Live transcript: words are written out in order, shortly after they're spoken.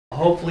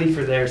hopefully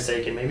for their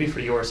sake and maybe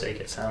for your sake,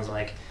 it sounds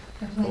like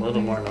a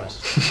little more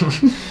noise.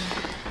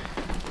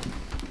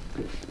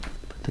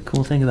 The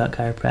cool thing about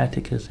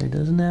chiropractic is there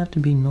doesn't have to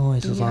be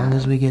noise as long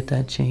as we get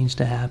that change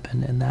to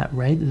happen, and that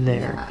right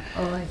there. Yeah.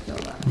 Oh, I feel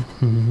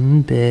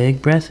that.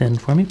 Big breath in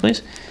for me,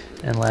 please,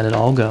 and let it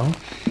all go.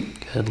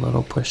 Good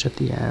little push at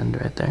the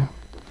end right there.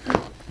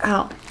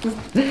 Ow.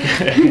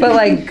 But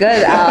like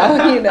good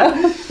ow, you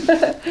know.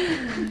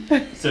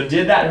 So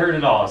did that hurt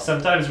at all?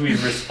 Sometimes we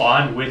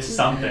respond with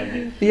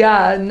something.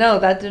 Yeah, no,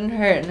 that didn't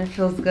hurt and it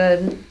feels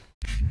good.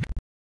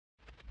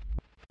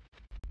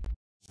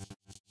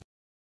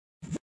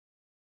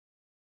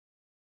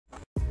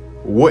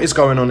 What is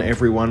going on,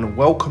 everyone?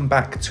 Welcome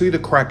back to the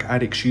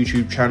Crackaddictz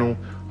YouTube channel,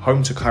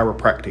 home to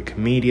chiropractic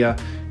media.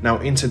 Now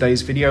in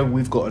today's video,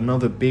 we've got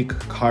another big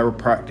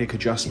chiropractic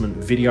adjustment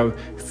video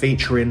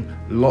featuring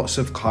lots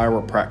of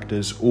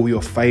chiropractors, all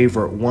your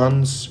favorite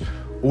ones.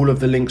 All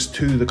of the links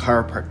to the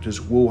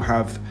chiropractors will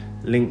have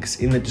links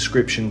in the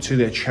description to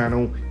their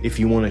channel. If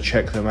you want to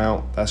check them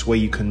out, that's where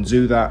you can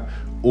do that.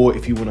 Or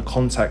if you want to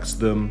contact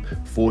them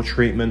for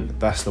treatment,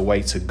 that's the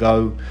way to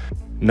go.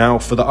 Now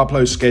for the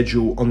upload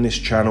schedule on this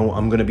channel,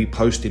 I'm going to be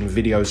posting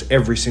videos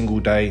every single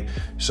day,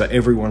 so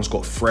everyone's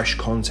got fresh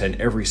content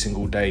every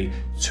single day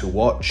to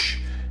watch.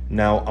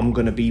 Now I'm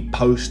going to be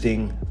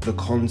posting the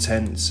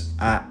content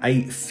at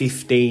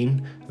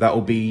 8:15, that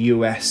will be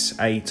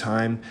USA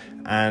time,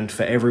 and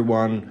for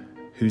everyone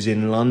who's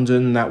in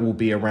London, that will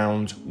be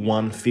around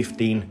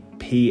 1:15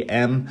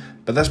 p.m.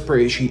 But that's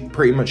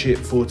pretty much it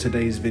for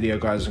today's video,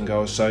 guys and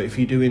girls. So if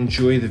you do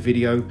enjoy the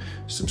video,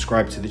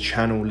 subscribe to the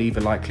channel, leave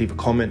a like, leave a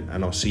comment,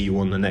 and I'll see you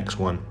on the next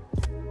one.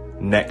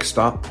 Next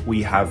up,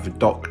 we have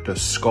Dr.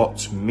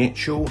 Scott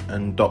Mitchell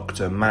and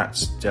Dr.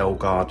 Matt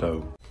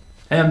Delgado.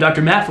 Hey, I'm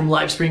Dr. Matt from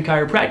LifeSpring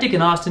Chiropractic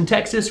in Austin,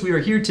 Texas. We are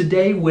here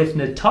today with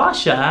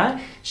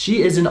Natasha.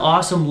 She is an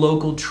awesome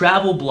local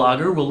travel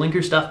blogger. We'll link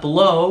her stuff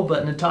below,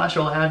 but Natasha,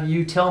 I'll have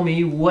you tell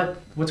me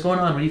what's going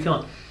on. What are you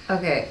feeling?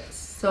 Okay,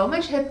 so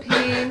much hip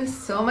pain,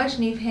 so much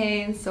knee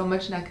pain, so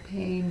much neck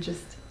pain,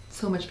 just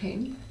so much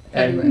pain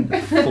everywhere.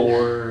 And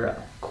for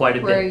quite a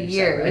bit. For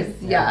years, right?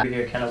 yeah. We'll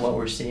hear kind of what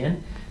we're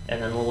seeing, and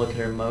then we'll look at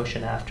her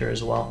motion after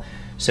as well.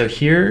 So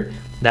here,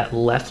 that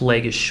left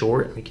leg is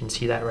short. We can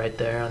see that right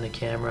there on the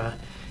camera.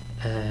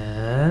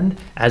 And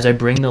as I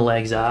bring the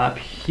legs up,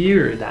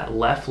 here, that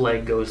left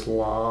leg goes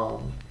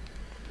long.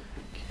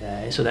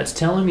 Okay, so that's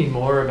telling me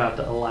more about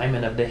the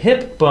alignment of the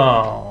hip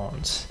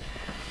bones.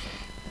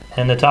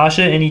 And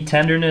Natasha, any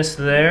tenderness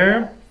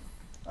there?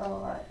 A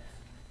lot.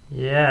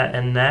 Yeah,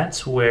 and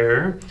that's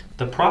where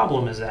the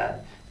problem is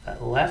at.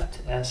 That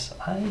left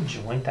SI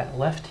joint, that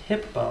left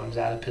hip bone's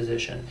out of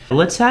position.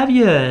 Let's have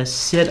you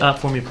sit up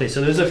for me, please.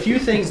 So there's a few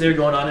things that are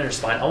going on in her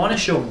spine. I want to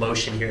show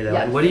motion here, though.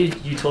 Yes. What do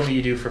you told me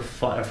you do for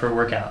fun, for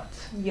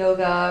workouts?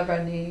 Yoga,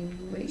 running,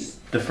 weights.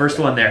 The first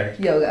one there.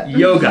 Yoga.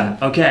 Yoga.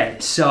 Okay,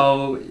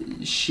 so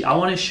I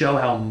want to show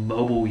how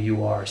mobile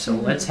you are. So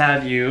let's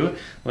have you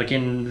look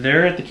in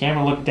there at the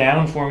camera. Look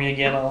down for me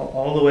again,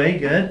 all the way.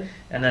 Good.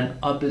 And then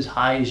up as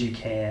high as you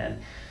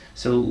can.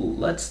 So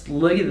let's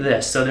look at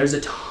this. So there's a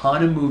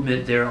ton of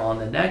movement there on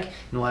the neck, and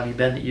we'll have you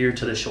bend the ear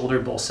to the shoulder,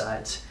 both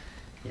sides.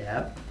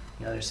 Yep,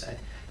 the other side.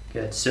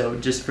 Good. So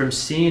just from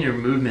seeing your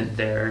movement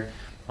there,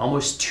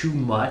 almost too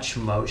much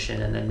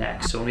motion in the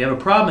neck. So when we have a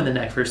problem in the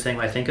neck, first thing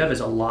I think of is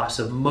a loss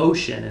of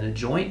motion in a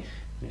joint.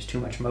 There's too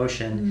much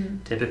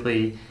motion.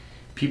 Typically,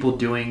 people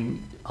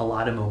doing a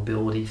lot of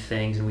mobility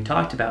things, and we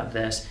talked about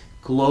this.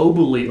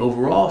 Globally,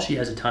 overall, she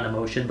has a ton of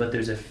motion, but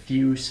there's a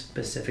few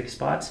specific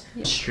spots.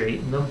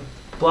 Straighten the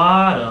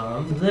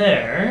bottom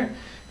there.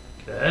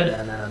 Good.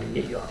 And then I'm going to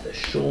get you off the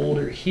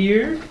shoulder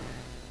here.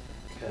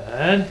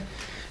 Good.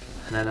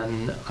 And then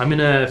I'm going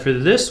to, for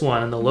this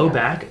one, in the low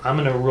back, I'm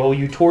going to roll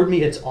you toward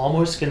me. It's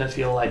almost going to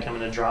feel like I'm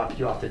going to drop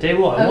you off the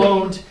table. I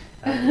won't.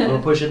 I'm going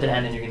to push at the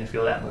end, and you're going to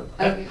feel that move.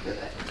 Okay,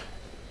 perfect.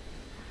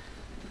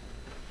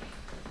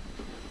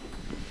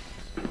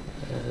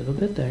 A little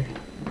bit there.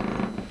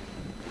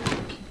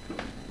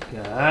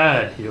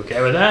 Good. You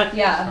okay with that?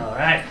 Yeah. All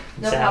right.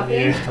 No Let's have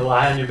popping? you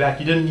lie on your back.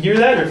 You didn't hear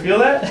that or feel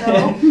that?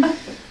 No.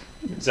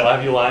 So I'll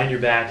have you lie on your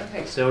back.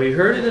 Okay. So you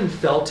heard it and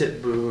felt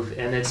it move,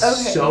 and it's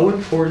so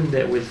important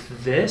that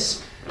with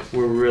this,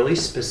 we're really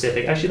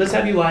specific. Actually, let's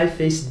have you lie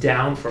face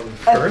down from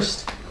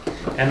first.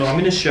 And I'm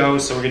going to show,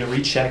 so we're going to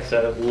recheck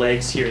the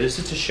legs here. This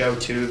is to show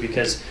too,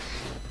 because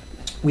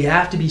we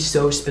have to be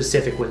so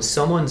specific when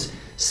someone's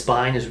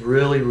spine is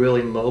really,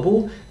 really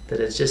mobile, that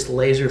it's just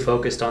laser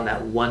focused on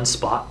that one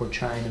spot we're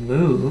trying to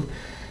move.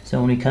 So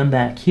when we come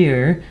back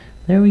here,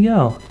 there we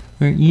go.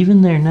 We're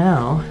even there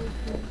now.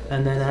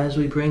 And then as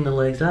we bring the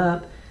legs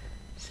up,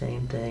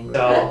 same thing.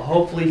 So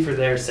hopefully for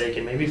their sake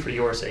and maybe for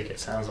your sake, it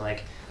sounds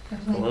like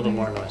a little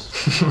more noise.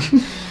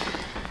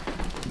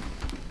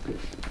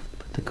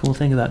 The cool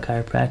thing about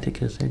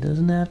chiropractic is there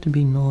doesn't have to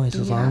be noise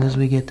as long as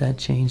we get that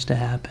change to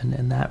happen,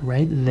 and that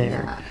right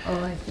there. Yeah.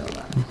 Oh, I feel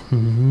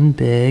that.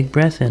 Big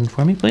breath in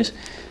for me, please,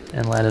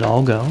 and let it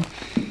all go.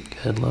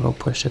 Good little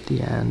push at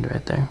the end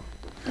right there.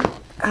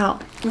 Ow.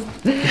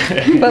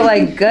 But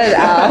like good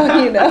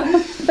ow, you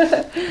know.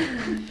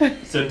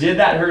 So did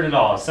that hurt at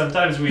all?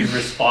 Sometimes we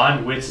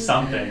respond with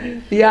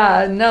something.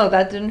 Yeah, no,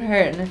 that didn't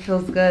hurt and it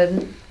feels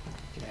good.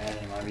 Yeah,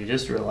 Mom, you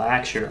just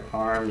relax your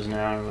arms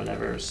now or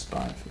whatever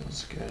spot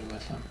feels good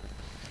with them.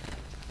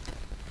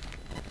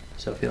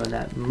 So feeling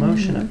that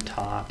motion up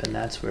top, and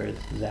that's where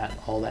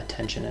all that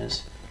tension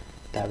is.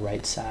 That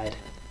right side.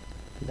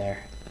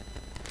 There.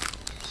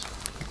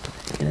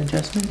 Make an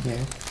adjustment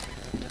here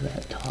to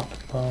that top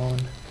bone.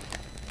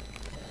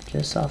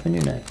 Just soften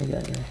your neck. I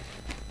got you.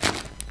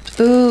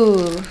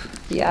 Ooh,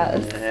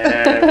 yes.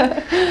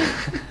 Yeah.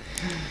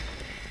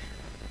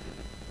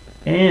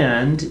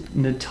 And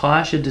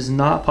Natasha does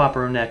not pop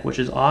her own neck, which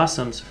is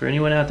awesome. So for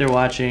anyone out there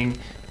watching,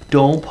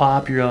 don't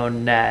pop your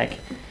own neck.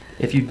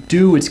 If you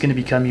do, it's going to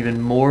become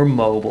even more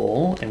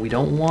mobile, and we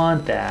don't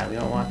want that. We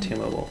don't want too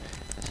mobile.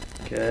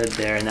 Good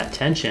there, and that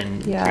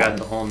tension throughout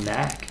the whole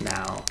neck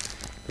now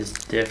is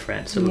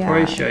different. So before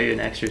I show you an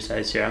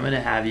exercise here, I'm going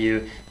to have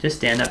you just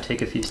stand up,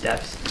 take a few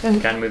steps,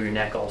 kind of move your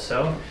neck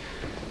also.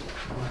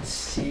 Let's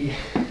see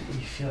how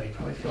you feel. You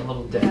probably feel a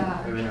little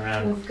different moving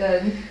around. Feels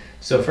good.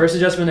 So first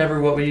adjustment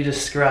ever, what would you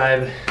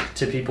describe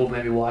to people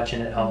maybe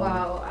watching at home?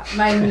 Wow,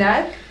 my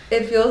neck,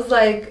 it feels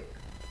like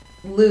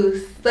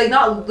loose. Like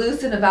not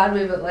loose in a bad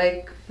way, but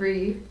like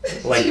free.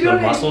 Like the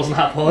muscles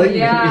not pulling?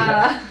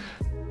 Yeah.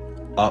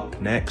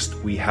 Up next,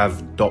 we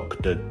have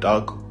Dr.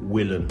 Doug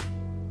Willen.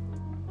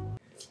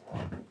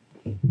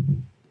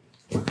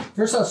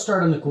 First, I'll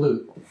start on the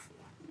glute.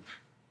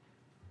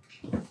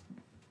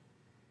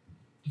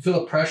 You feel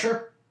the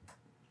pressure?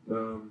 A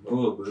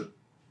little bit.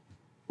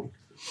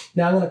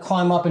 Now I'm going to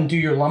climb up and do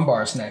your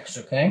lumbars next,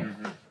 okay?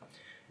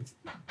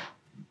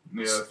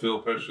 Yeah, I feel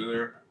pressure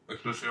there,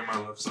 especially on my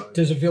left side.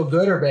 Does it feel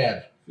good or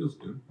bad? Feels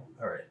good.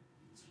 All right.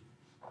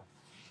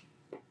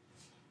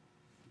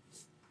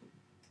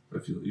 I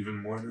feel even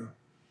more now.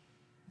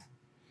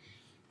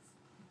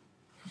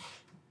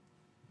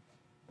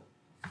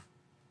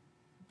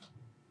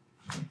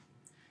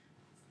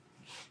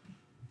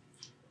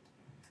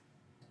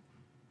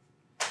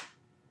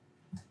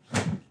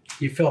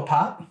 You feel a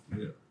pop?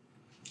 Yeah.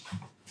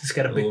 It's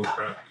got a big little pop.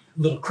 crack.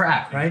 Little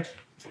crack, right?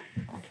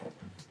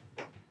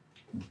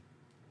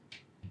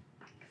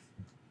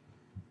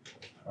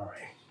 All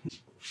right.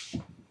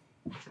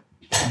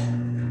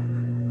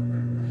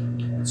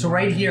 So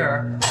right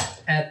here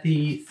at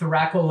the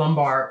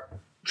thoracolumbar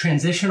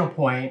transitional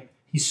point,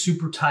 he's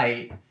super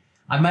tight.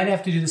 I might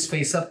have to do this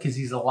face up because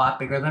he's a lot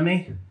bigger than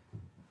me.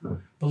 But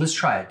let's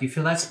try it. Do you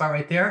feel that spot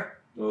right there?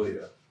 Oh,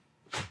 yeah.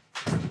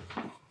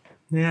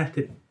 Yeah.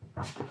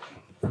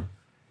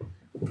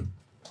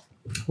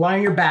 Lie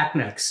on your back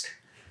next.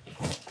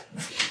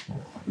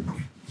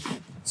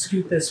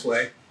 Scoot this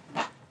way.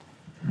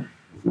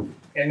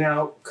 And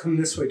now come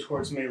this way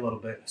towards me a little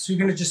bit. So you're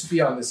going to just be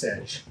on this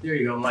edge. There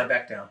you go, lie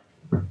back down.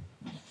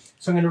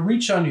 So I'm going to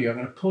reach under you. I'm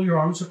going to pull your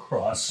arms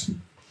across.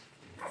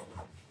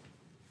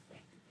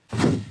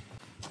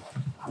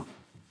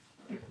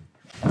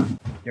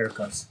 There it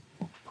goes.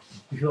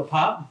 You feel a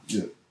pop?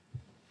 Yeah.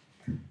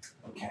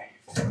 Okay.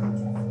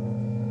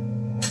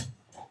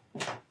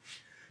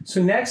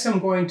 So next I'm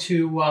going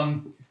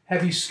to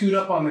have you scoot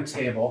up on the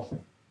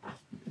table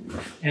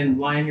and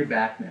lie on your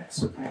back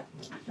next. Okay.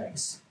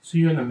 Thanks. So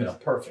you're in the middle.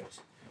 Perfect.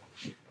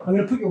 I'm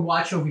going to put your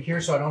watch over here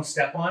so I don't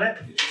step on it.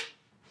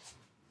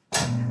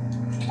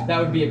 That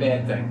would be a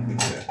bad thing.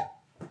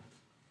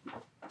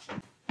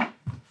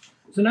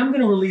 So now I'm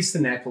going to release the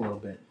neck a little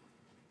bit.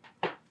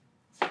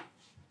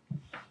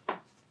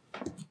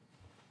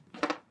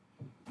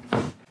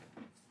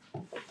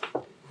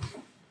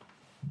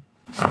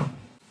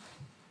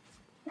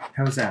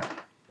 How's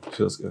that?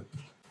 Feels good.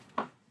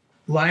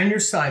 Lie on your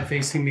side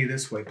facing me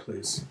this way,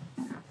 please.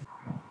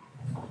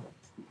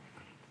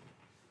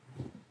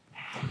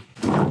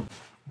 Did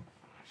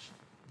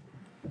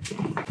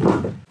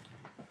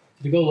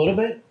you go a little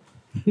bit?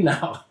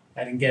 No,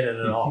 I didn't get it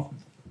at all.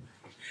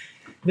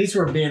 At least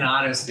we're being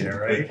honest here,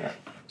 right?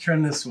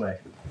 Turn this way.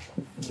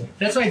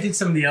 That's why I did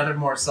some of the other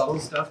more subtle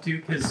stuff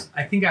too, because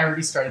I think I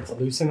already started to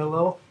loosen a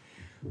little,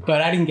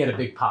 but I didn't get a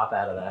big pop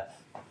out of that.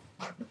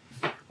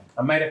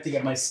 I might have to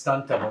get my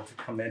stunt double to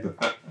come in.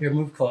 Here,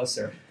 move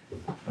closer.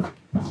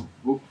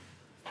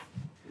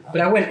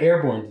 But I went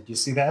airborne. Did you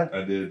see that?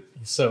 I did.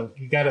 So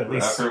you got to at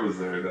least. The effort was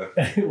there.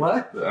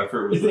 What? The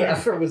effort was The there.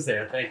 effort was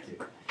there. Thank you.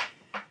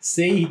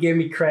 See, he gave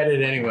me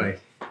credit anyway.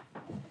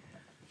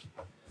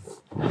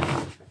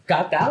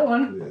 Got that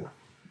one. Yeah.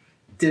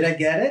 Did I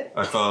get it?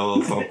 I felt a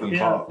little something Yeah,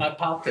 pop. I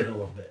popped it a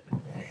little bit.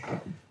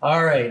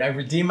 All right, I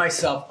redeemed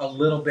myself a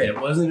little bit. It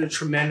wasn't a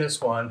tremendous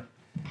one,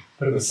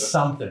 but it was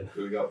something.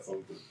 We got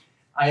something.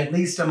 I at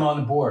least am on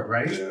the board,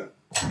 right? Yeah.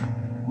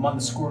 I'm on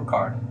the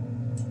scorecard.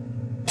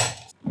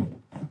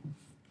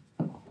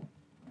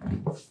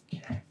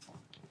 Okay.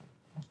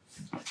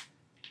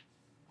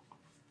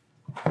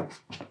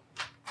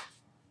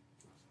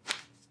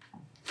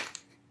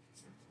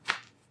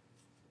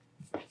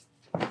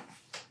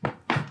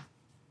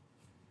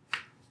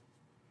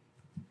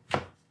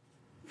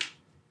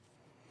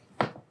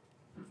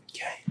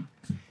 Okay.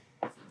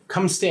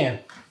 Come stand.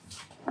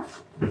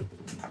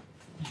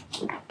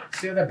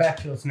 See how that back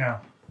feels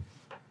now.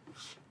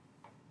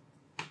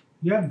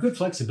 You have good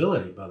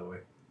flexibility, by the way.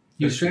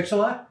 You stretch a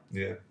lot?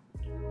 Yeah.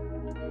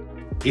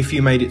 If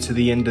you made it to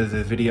the end of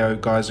the video,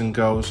 guys and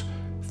girls,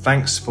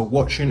 thanks for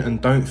watching and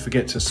don't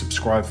forget to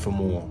subscribe for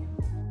more.